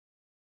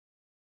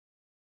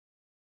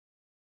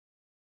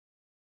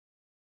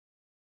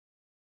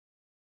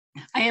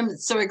I am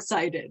so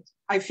excited.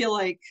 I feel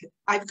like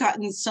I've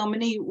gotten so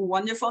many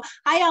wonderful,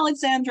 hi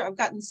Alexandra, I've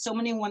gotten so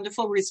many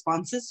wonderful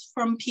responses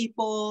from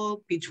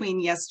people between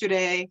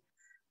yesterday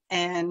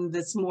and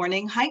this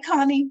morning. Hi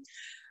Connie,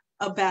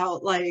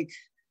 about like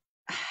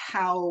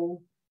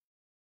how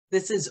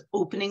this is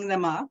opening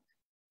them up,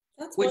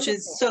 which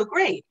is so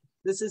great.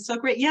 This is so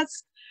great.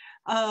 Yes,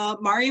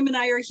 Maryam and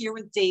I are here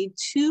with day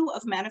 2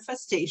 of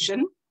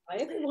manifestation. Hi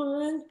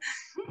everyone.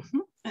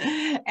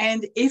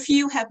 And if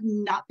you have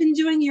not been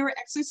doing your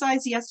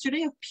exercise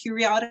yesterday of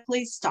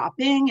periodically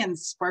stopping and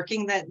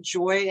sparking that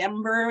joy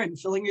ember and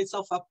filling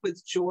yourself up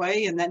with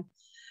joy and then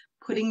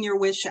putting your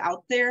wish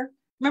out there,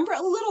 remember,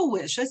 a little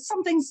wish is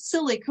something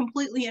silly,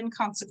 completely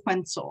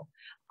inconsequential.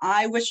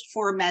 I wished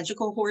for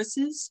magical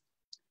horses.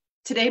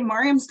 Today,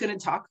 Maryam's going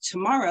to talk.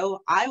 Tomorrow,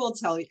 I will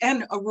tell you,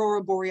 and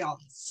Aurora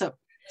Borealis. So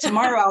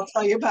tomorrow, I'll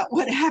tell you about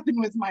what happened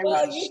with my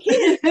wish. You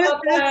can't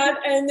stop that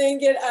and then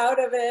get out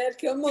of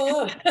it. Come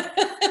on.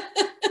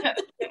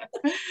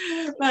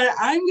 But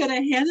I'm going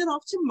to hand it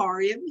off to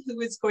Maryam,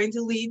 who is going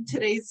to lead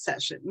today's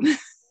session.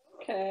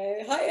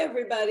 Okay. Hi,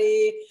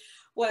 everybody.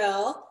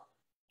 Well,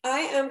 I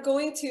am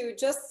going to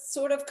just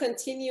sort of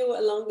continue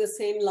along the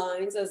same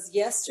lines as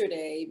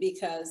yesterday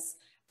because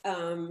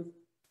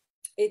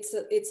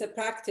it's a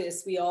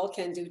practice we all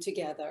can do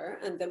together.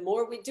 And the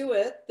more we do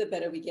it, the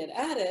better we get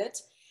at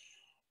it.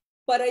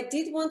 But I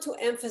did want to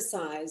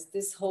emphasize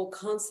this whole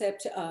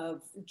concept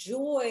of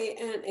joy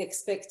and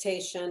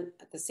expectation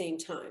at the same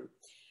time.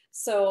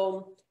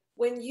 So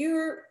when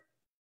you're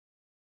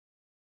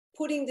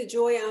putting the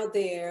joy out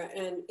there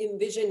and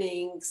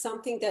envisioning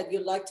something that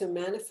you'd like to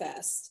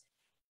manifest,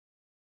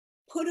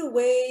 put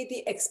away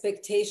the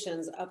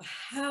expectations of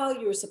how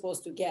you're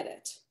supposed to get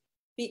it,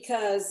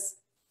 because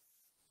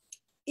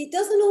it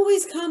doesn't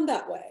always come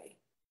that way.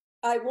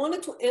 I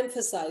wanted to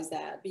emphasize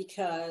that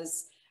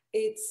because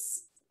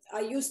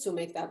I used to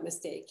make that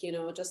mistake, you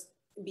know, just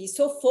be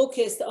so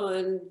focused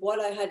on what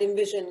I had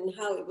envisioned and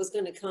how it was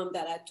going to come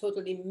that I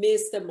totally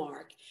missed the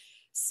mark.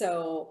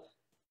 So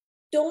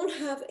don't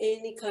have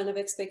any kind of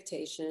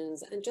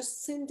expectations and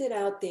just send it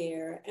out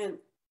there and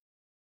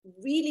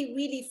really,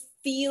 really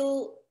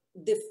feel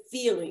the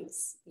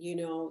feelings, you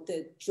know,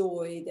 the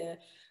joy, the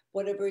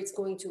whatever it's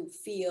going to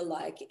feel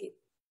like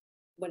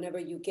whenever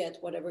you get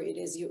whatever it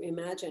is you're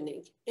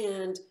imagining,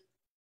 and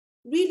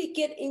really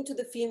get into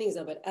the feelings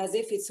of it as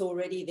if it's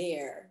already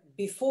there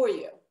before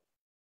you,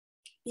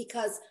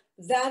 because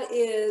that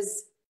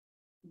is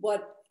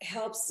what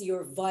helps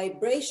your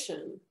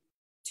vibration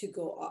to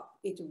go up.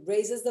 It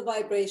raises the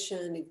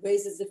vibration, it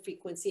raises the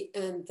frequency,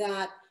 and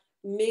that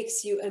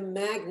makes you a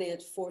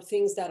magnet for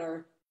things that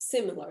are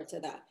similar to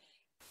that.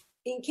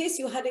 In case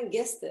you hadn't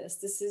guessed this,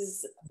 this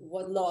is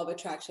what law of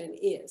attraction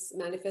is.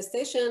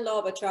 Manifestation, law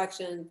of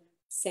attraction,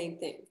 same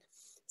thing.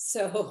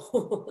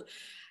 So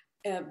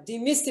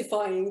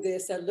demystifying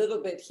this a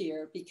little bit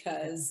here,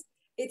 because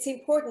it's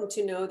important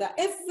to know that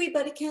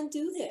everybody can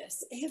do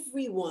this.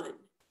 Everyone.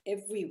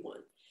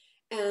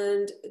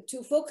 And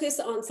to focus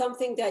on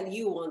something that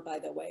you want, by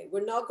the way.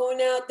 We're not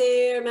going out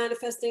there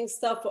manifesting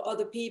stuff for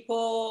other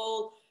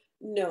people.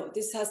 No,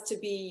 this has to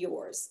be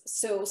yours.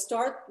 So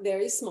start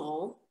very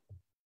small.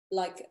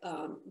 Like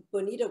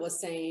Bonita was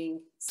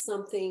saying,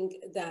 something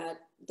that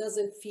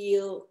doesn't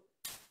feel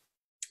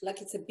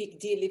like it's a big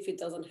deal if it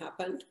doesn't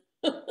happen.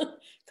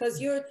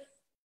 Because you're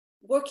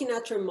working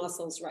at your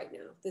muscles right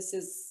now. This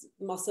is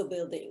muscle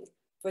building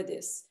for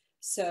this.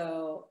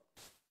 So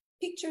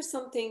picture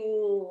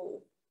something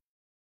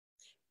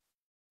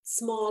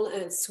small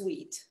and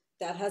sweet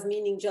that has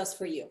meaning just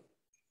for you.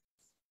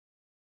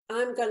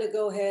 I'm going to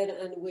go ahead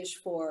and wish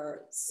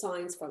for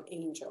signs from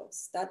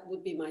angels. That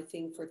would be my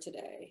thing for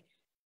today.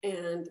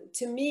 And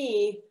to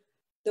me,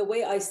 the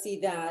way I see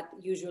that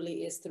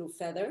usually is through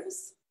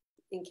feathers.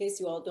 In case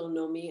you all don't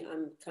know me,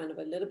 I'm kind of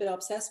a little bit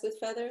obsessed with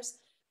feathers.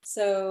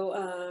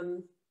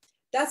 So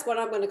that's what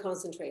I'm going to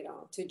concentrate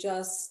on, to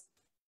just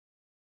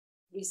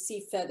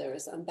receive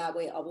feathers. And that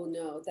way I will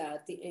know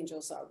that the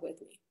angels are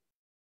with me.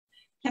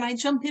 Can I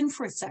jump in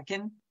for a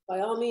second?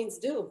 By all means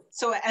do.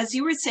 So as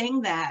you were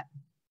saying that,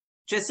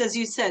 just as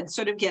you said,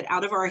 sort of get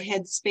out of our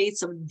head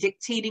space of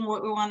dictating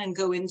what we want and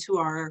go into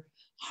our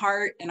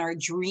heart and our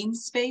dream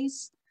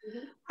space.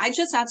 Mm-hmm. I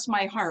just asked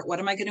my heart, what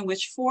am I going to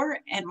wish for?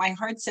 And my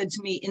heart said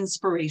to me,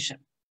 inspiration.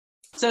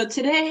 So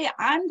today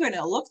I'm going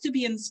to look to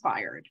be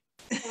inspired.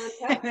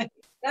 Fantastic.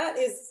 That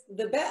is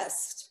the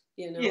best,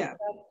 you know. Yeah.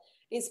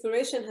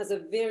 Inspiration has a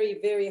very,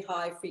 very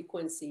high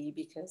frequency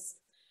because,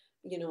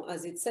 you know,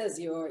 as it says,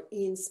 you're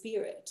in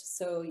spirit.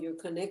 So you're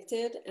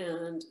connected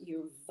and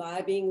you're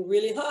vibing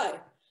really high.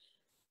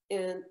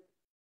 And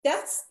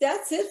that's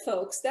it,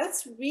 folks.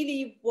 That's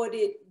really what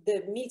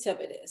the meat of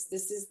it is.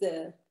 This is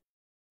the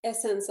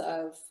essence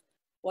of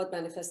what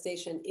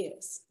manifestation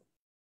is.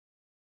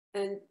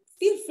 And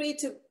feel free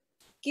to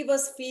give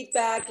us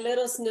feedback. Let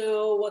us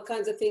know what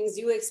kinds of things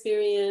you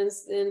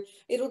experienced, and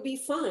it'll be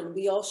fun.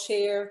 We all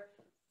share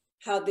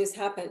how this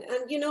happened.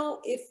 And you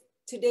know, if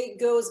today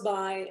goes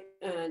by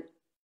and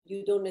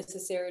you don't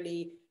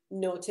necessarily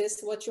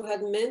notice what you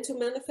had meant to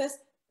manifest,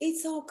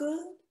 it's all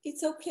good.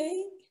 It's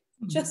okay.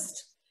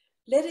 Just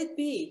let it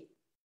be.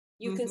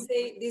 You can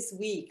say this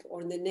week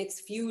or in the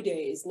next few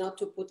days, not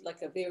to put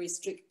like a very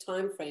strict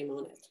time frame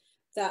on it.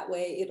 That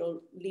way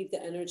it'll leave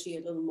the energy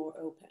a little more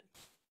open.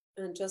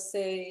 And just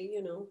say,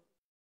 you know,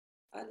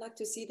 I'd like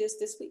to see this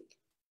week.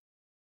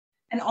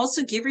 And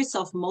also give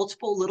yourself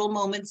multiple little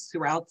moments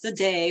throughout the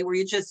day where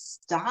you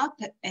just stop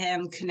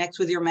and connect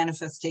with your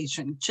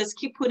manifestation. Just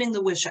keep putting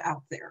the wish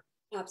out there.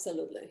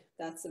 Absolutely.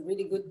 That's a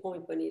really good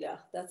point, Bonita.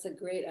 That's a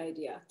great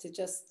idea to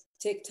just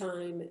take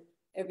time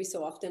every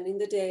so often in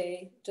the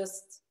day,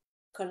 just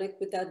connect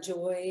with that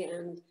joy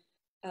and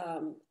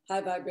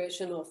high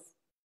vibration of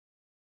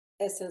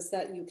essence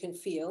that you can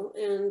feel,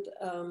 and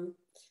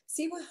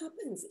see what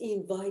happens.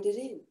 Invite it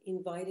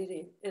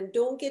in, and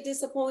don't get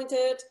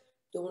disappointed.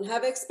 Don't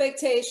have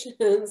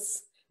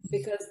expectations,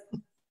 because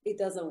it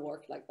doesn't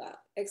work like that.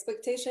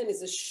 Expectation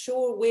is a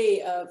sure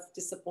way of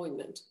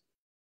disappointment,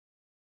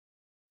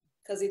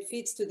 because it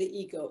feeds to the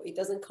ego. It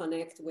doesn't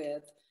connect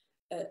with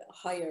a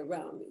higher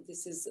realm.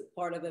 This is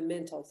part of a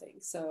mental thing.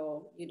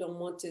 So you don't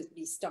want to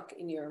be stuck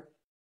in your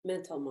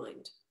mental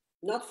mind.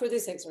 Not for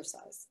this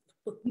exercise.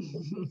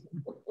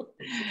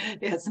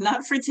 Yes,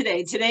 not for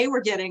today. Today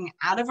we're getting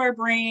out of our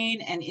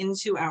brain and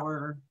into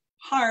our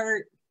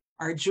heart,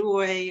 our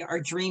joy, our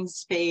dream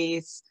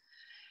space,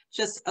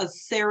 just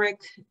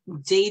etheric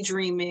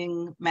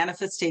daydreaming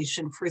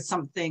manifestation for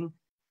something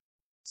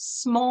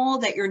small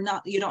that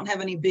you don't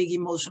have any big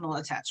emotional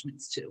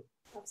attachments to.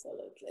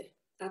 Absolutely.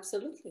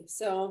 Absolutely.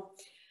 So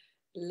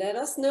let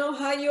us know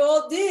how you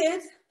all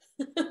did.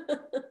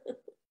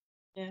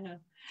 Yeah.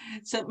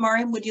 So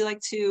Maryam, would you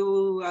like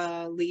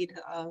to lead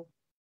a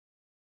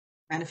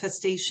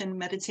manifestation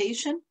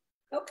meditation?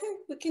 Okay,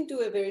 we can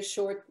do a very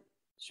short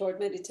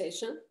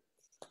meditation.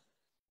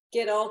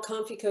 Get all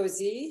comfy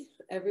cozy.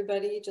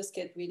 Everybody just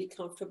get really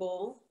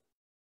comfortable.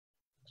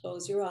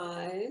 Close your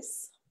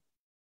eyes.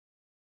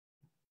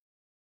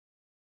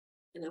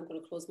 And I'm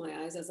going to close my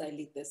eyes as I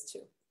lead this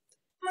too.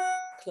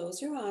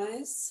 Close your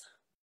eyes.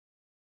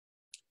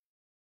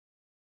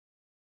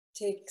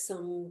 Take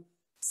some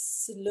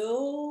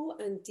slow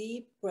and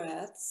deep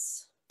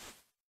breaths.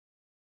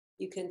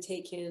 You can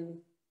take in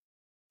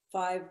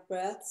 5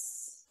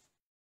 breaths.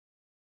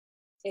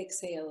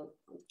 Exhale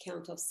on the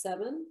count of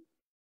 7.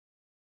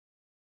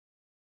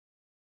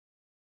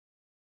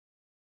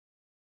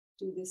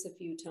 Do this a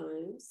few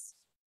times.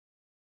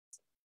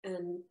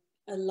 And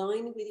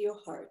align with your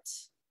heart.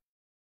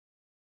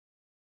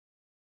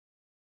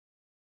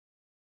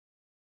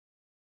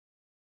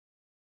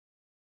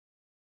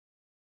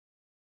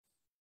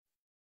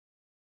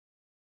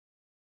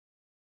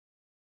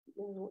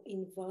 Now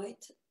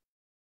invite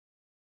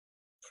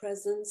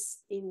presence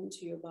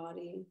into your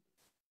body.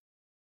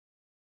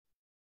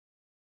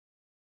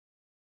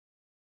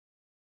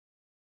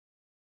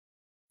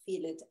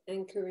 Feel it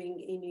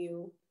anchoring in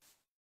you.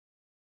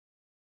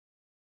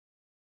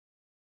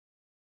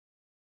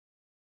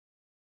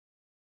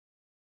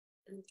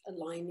 And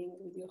aligning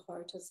with your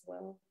heart as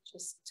well.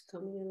 Just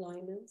come in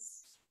alignment.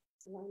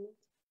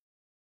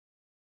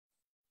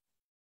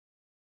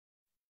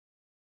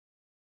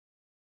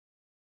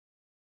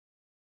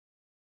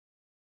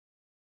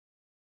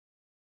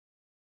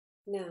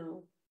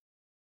 Now,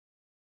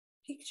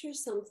 picture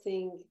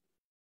something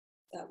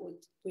that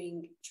would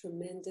bring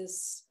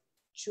tremendous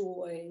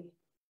joy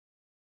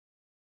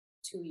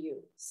to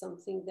you.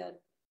 Something that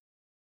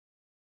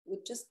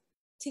would just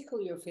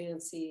tickle your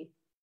fancy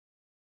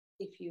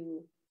if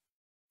you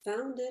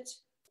found it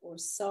or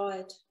saw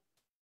it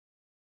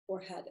or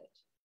had it.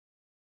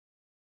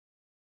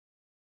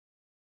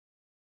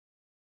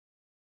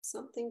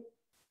 Something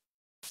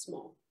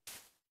small.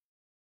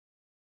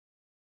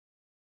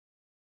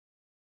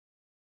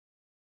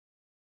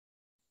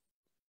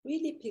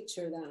 Really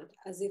picture that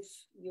as if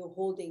you're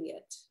holding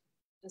it,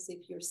 as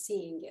if you're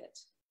seeing it.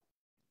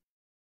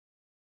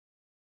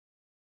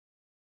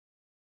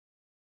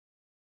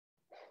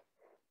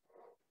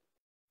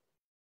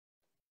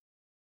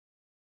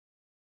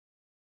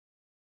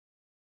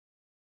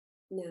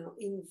 Now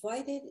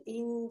invite it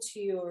into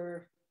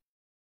your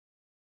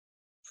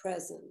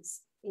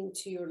presence,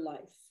 into your life.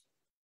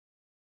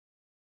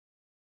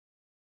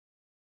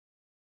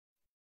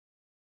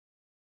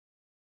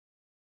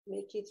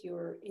 Make it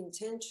your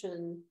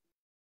intention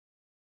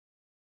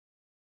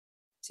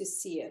to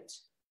see it,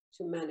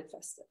 to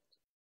manifest it.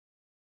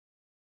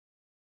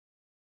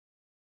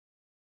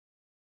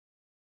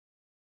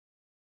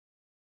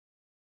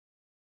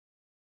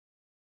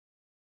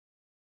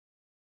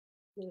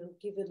 You know,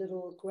 give a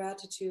little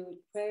gratitude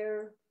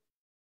prayer.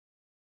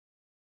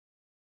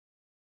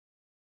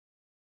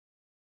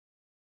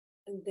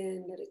 And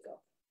then let it go.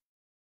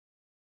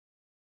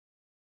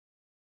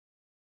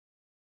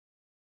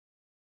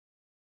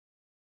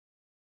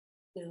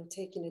 Now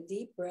taking a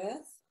deep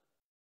breath.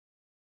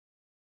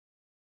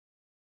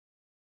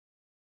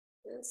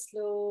 And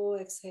slow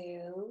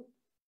exhale.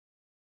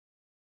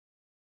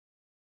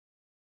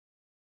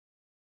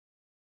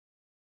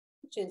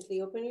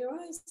 Gently open your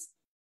eyes.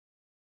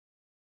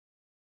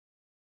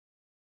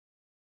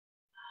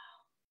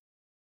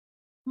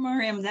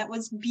 Maryam, that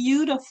was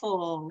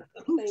beautiful.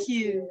 Thank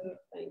you.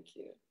 Thank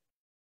you.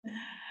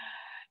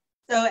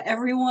 So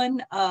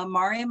everyone,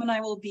 Maryam and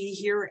I will be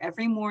here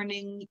every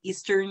morning,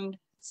 Eastern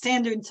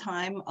Standard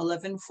Time,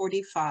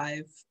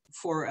 11:45,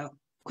 for a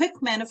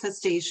quick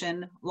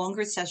manifestation,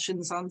 longer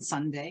sessions on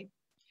Sunday.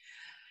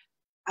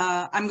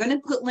 I'm going to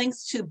put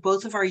links to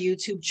both of our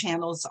YouTube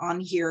channels on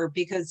here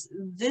because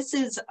this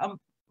is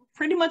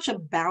pretty much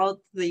about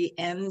the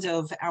end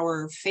of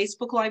our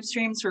Facebook live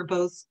streams. We're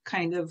both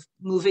kind of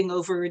moving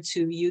over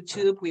to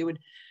YouTube. We would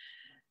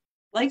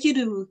like you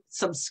to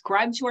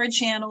subscribe to our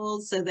channel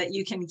so that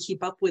you can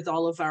keep up with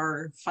all of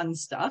our fun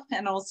stuff,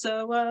 and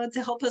also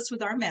to help us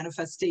with our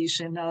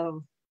manifestation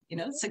of, you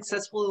know,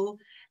 successful,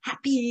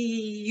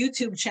 happy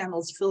YouTube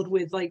channels filled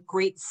with like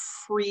great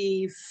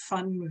free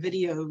fun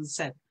videos.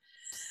 That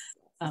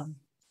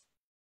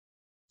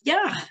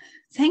yeah,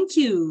 thank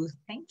you.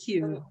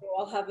 You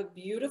all have a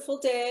beautiful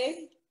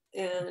day,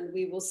 and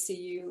we will see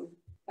you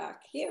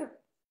back here.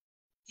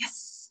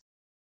 Yes.